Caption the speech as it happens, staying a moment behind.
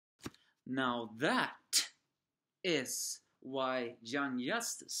Now that is why Young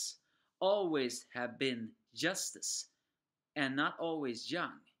Justice always have been Justice, and not always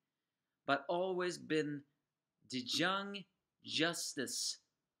young, but always been the Young Justice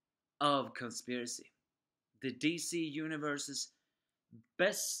of conspiracy. The DC Universe's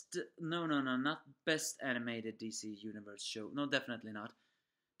best, no, not best animated DC Universe show. No, definitely not.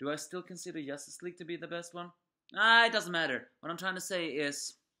 Do I still consider Justice League to be the best one? It doesn't matter. What I'm trying to say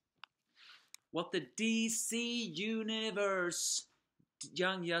is what the DC Universe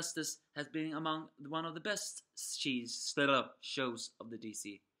Young Justice has been among one of the best shows of the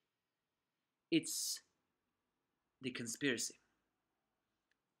DC. It's the conspiracy.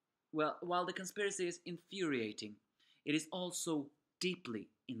 Well, while the conspiracy is infuriating, it is also deeply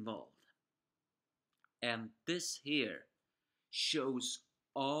involved. And this here shows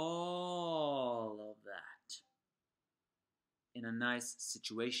all of that in a nice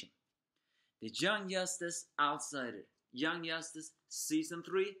situation. The Young Justice Outsider, Young Justice Season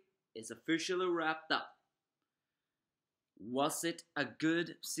 3 is officially wrapped up. Was it a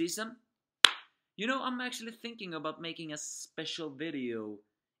good season? You know, I'm actually thinking about making a special video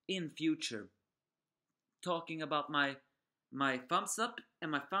in future talking about my thumbs up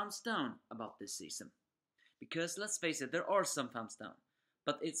and my thumbs down about this season. Because let's face it, there are some thumbs down,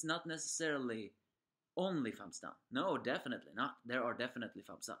 but it's not necessarily only thumbs down. No, definitely not. There are definitely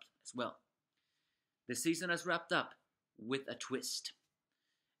thumbs up as well. The season has wrapped up with a twist.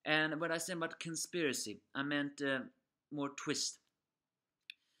 And when I say about conspiracy, I meant more twist.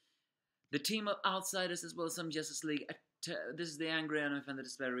 The team of outsiders as well as some Justice League, this is the angry and offended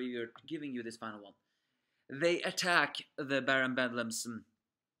despair reviewer giving you this final one. They attack the Baron Bedlam's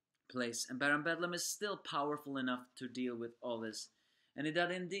place, and Baron Bedlam is still powerful enough to deal with all this. And he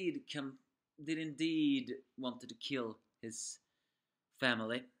did indeed wanted to kill his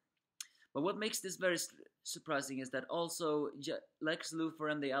family. But what makes this very surprising is that also Lex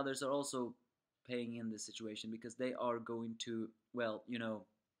Luthor and the others are also paying in this situation, because they are going to, well, you know,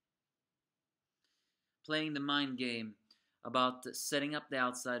 playing the mind game about setting up the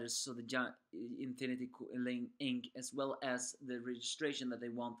outsiders so the Infinity Inc. as well as the registration that they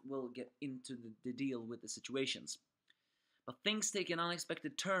want will get into the deal with the situations. But things take an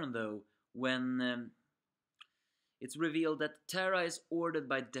unexpected turn though when it's revealed that Tara is ordered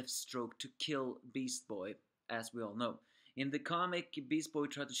by Deathstroke to kill Beast Boy, as we all know. In the comic, Beast Boy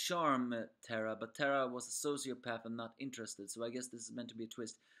tried to charm Tara, but Tara was a sociopath and not interested, so I guess this is meant to be a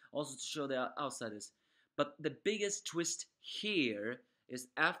twist. Also to show the outsiders. But the biggest twist here is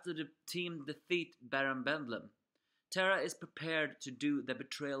after the team defeat Baron Bedlam, Tara is prepared to do the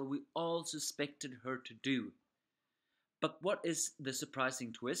betrayal we all suspected her to do. But what is the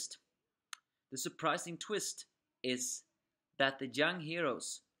surprising twist? The surprising twist is that the young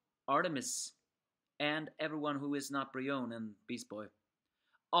heroes, Artemis, and everyone who is not Brion and Beast Boy,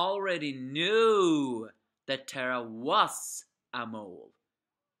 already knew that Tara was a mole.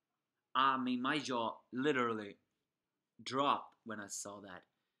 I mean, my jaw literally dropped when I saw that.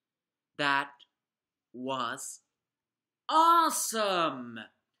 That was awesome!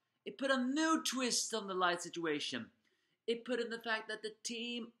 It put a new twist on the light situation. It put in the fact that the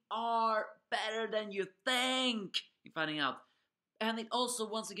team are better than you think in finding out. And it also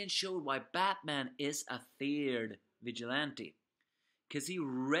once again showed why Batman is a feared vigilante. Because he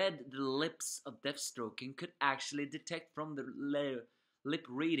read the lips of Deathstroke and could actually detect from the lip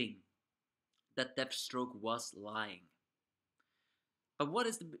reading that Deathstroke was lying. But what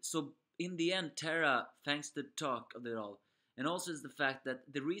is so in the end, Tara, thanks to the talk of it all, and also is the fact that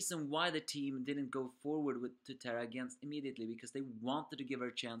the reason why the team didn't go forward to Tara against immediately, because they wanted to give her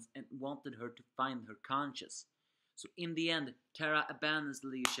a chance and wanted her to find her conscience. So in the end, Tara abandons the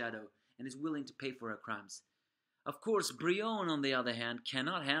League of Shadow and is willing to pay for her crimes. Of course, Brion, on the other hand,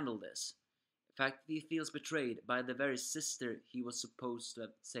 cannot handle this. In fact, he feels betrayed by the very sister he was supposed to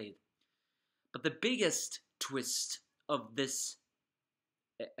have saved. But the biggest twist of this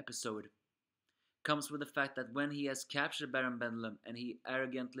episode comes with the fact that when he has captured Baron Bedlam and he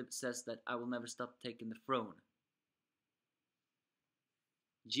arrogantly says that I will never stop taking the throne,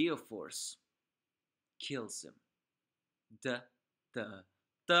 Geoforce kills him. There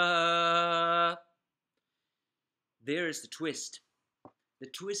is the twist. The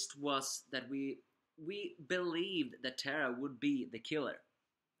twist was that we believed that Tara would be the killer.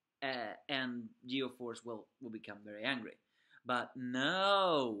 And Geoforce will become very angry. But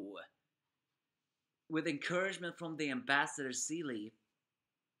no! With encouragement from the Ambassador Seeley,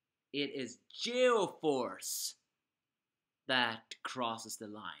 it is Geoforce that crosses the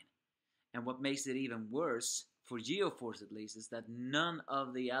line. And what makes it even worse for Geoforce at least, is that none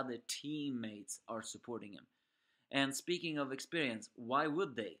of the other teammates are supporting him. And speaking of experience, why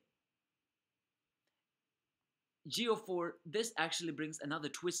would they? Geoforce, this actually brings another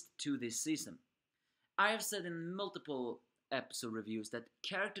twist to this season. I have said in multiple episode reviews that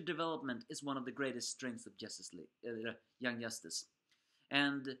character development is one of the greatest strengths of Justice League, Young Justice.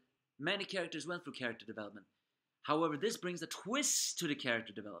 And many characters went through character development. However, this brings a twist to the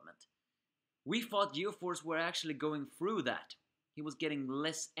character development. We thought Geoforce were actually going through that. He was getting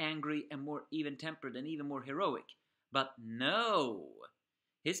less angry and more even-tempered and even more heroic. But no!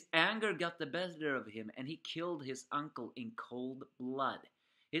 His anger got the better of him and he killed his uncle in cold blood.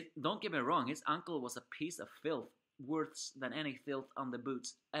 Don't get me wrong, his uncle was a piece of filth, worse than any filth on the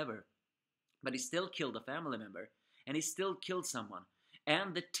boots ever. But he still killed a family member, and he still killed someone.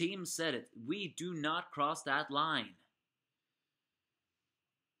 And the team said it, we do not cross that line.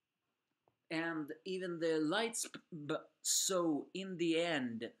 And even the lights, so in the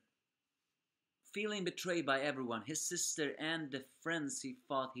end, feeling betrayed by everyone, his sister and the friends he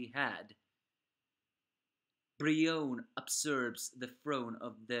thought he had, Brion usurps the throne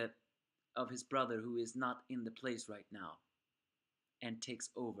of his brother, who is not in the place right now, and takes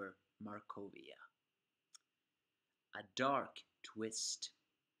over Markovia. A dark twist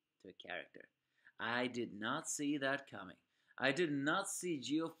to a character. I did not see that coming. I did not see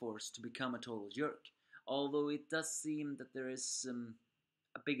Geoforce to become a total jerk, although it does seem that there is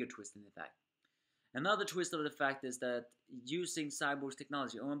a bigger twist in the fact. Another twist of the fact is that using Cyborg's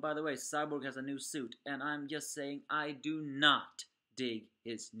technology, oh, and by the way, Cyborg has a new suit, and I'm just saying I do not dig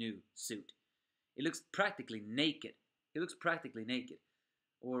his new suit. It looks practically naked. He looks practically naked.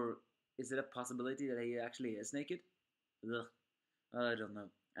 Or is it a possibility that he actually is naked? Ugh. I don't know.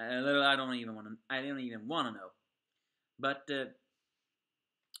 I don't even want to know. But the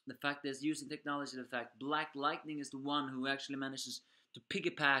fact is, using technology, the fact Black Lightning is the one who actually manages to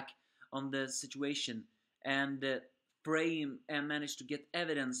piggyback on the situation and frame and manage to get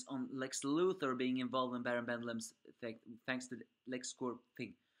evidence on Lex Luthor being involved in Baron Bendelim's effect, thanks to the LexCorp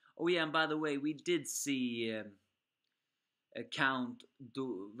thing. Oh yeah, and by the way, we did see Count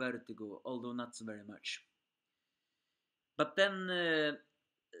do Vertigo, although not so very much. But then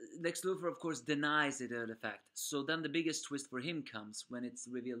Lex Luthor, of course, denies it, the fact. So then the biggest twist for him comes when it's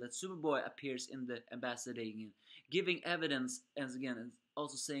revealed that Superboy appears in the ambassador again, giving evidence, and again,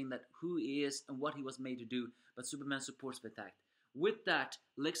 also saying that who he is and what he was made to do, but Superman supports the fact. With that,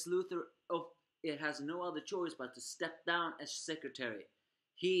 Lex Luthor it has no other choice but to step down as secretary.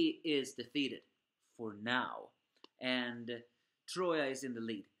 He is defeated for now, and Troia is in the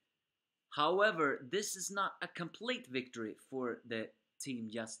lead. However, this is not a complete victory for the Team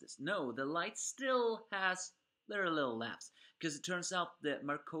Justice. No, the light still has their little laughs, because it turns out the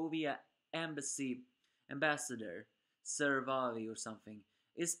Markovia embassy ambassador, Servavi or something,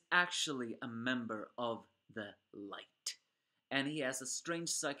 is actually a member of the light. And he has a strange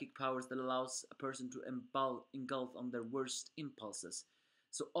psychic powers that allows a person to engulf on their worst impulses.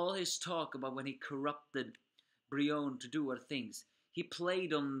 So all his talk about when he corrupted Brion to do other things, he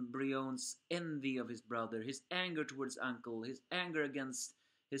played on Brion's envy of his brother, his anger towards uncle, his anger against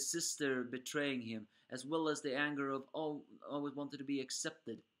his sister betraying him, as well as the anger of always wanted to be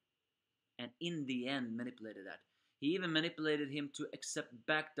accepted. And in the end manipulated that. He even manipulated him to accept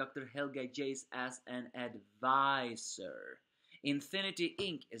back Dr. Helga Jace as an advisor. Infinity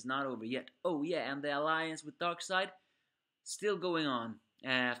Inc. is not over yet. Oh yeah, and the alliance with Darkseid still going on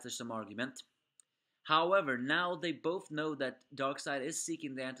after some argument. However, now they both know that Darkseid is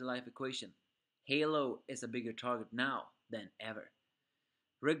seeking the anti-life equation. Halo is a bigger target now than ever.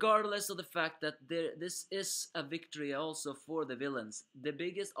 Regardless of the fact that this is a victory also for the villains, the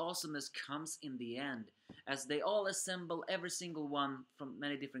biggest awesomeness comes in the end, as they all assemble, every single one from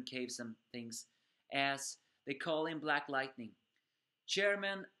many different caves and things, as they call in Black Lightning.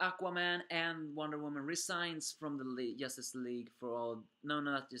 Chairman, Aquaman, and Wonder Woman resigns from the Justice League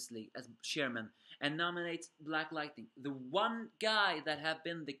not Justice League, as chairman, and nominates Black Lightning, the one guy that have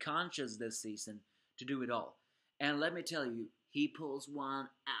been the conscience this season, to do it all. And let me tell you, he pulls one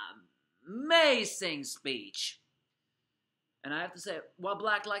amazing speech. And I have to say, while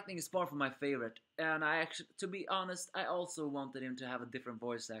Black Lightning is far from my favorite, and I actually, to be honest, I also wanted him to have a different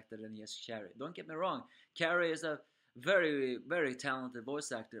voice actor than just Carrey. Don't get me wrong, Carrey is a very, very talented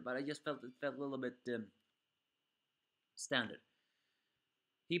voice actor, but I just felt it felt a little bit standard.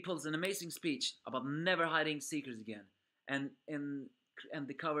 He pulls an amazing speech about never hiding secrets again, and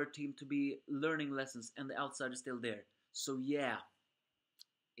the cover team to be learning lessons, and the outside is still there. So yeah,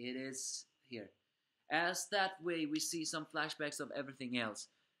 it is here. As that way, we see some flashbacks of everything else.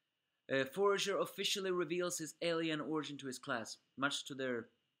 Forager officially reveals his alien origin to his class, much to their,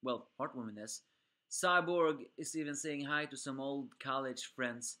 well, heartwarmingness. Cyborg is even saying hi to some old college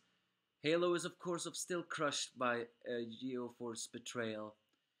friends. Halo is of course still crushed by Geoforce betrayal.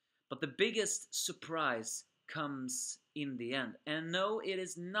 But the biggest surprise comes in the end. And no, it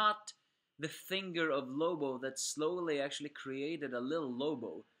is not the finger of Lobo that slowly actually created a little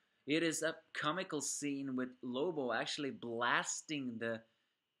Lobo. It is a comical scene with Lobo actually blasting the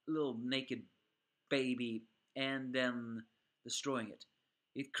little naked baby and then destroying it.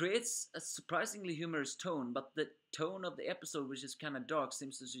 It creates a surprisingly humorous tone, but the tone of the episode, which is kind of dark,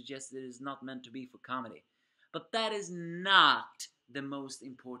 seems to suggest that it is not meant to be for comedy. But that is not the most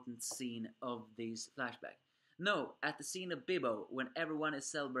important scene of this flashback. No, at the scene of Bibbo, when everyone is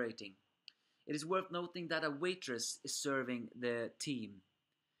celebrating, it is worth noting that a waitress is serving the team,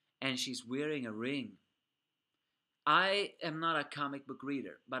 and she's wearing a ring. I am not a comic book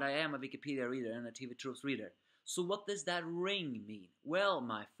reader, but I am a Wikipedia reader and a TV Tropes reader. So what does that ring mean? Well,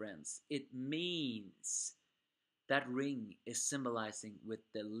 my friends, it means that ring is symbolizing with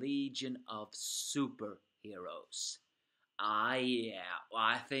the Legion of Superheroes. Ah, yeah,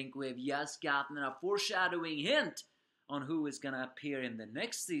 I think we've just gotten a foreshadowing hint on who is gonna appear in the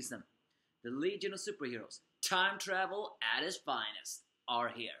next season. The Legion of Superheroes, time travel at its finest, are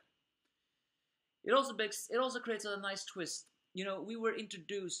here. It also creates a nice twist. You know, we were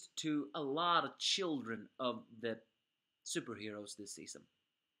introduced to a lot of children of the superheroes this season.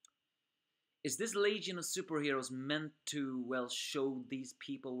 Is this Legion of Superheroes meant to, well, show these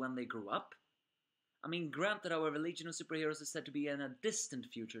people when they grow up? I mean, granted, however, Legion of Superheroes is said to be in a distant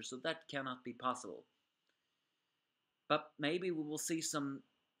future, so that cannot be possible. But maybe we will see some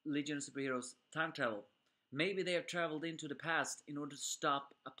Legion of Superheroes time travel. Maybe they have traveled into the past in order to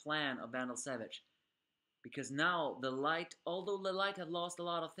stop a plan of Vandal Savage. Because now the Light, although the Light had lost a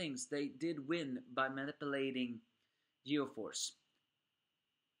lot of things, they did win by manipulating Geoforce.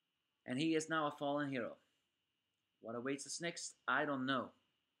 And he is now a fallen hero. What awaits us next? I don't know.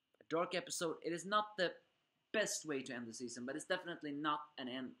 A dark episode. It is not the best way to end the season, but it's definitely not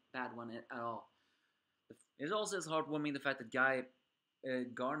an bad one at all. It also is heartwarming the fact that Guy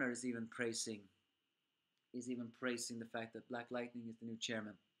Garner is even praising the fact that Black Lightning is the new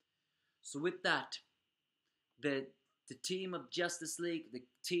chairman. So with that, the team of Justice League, the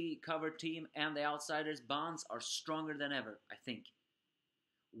cover team, and the Outsiders bonds are stronger than ever, I think.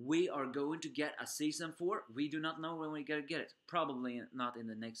 We are going to get a season 4. We do not know when we're going to get it. Probably not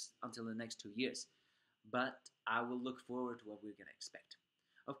until the next 2 years. But I will look forward to what we're going to expect.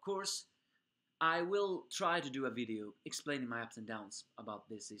 Of course, I will try to do a video explaining my ups and downs about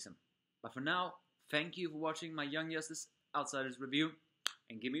this season. But for now, thank you for watching my Young Justice Outsiders review.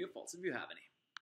 And give me your thoughts if you have any.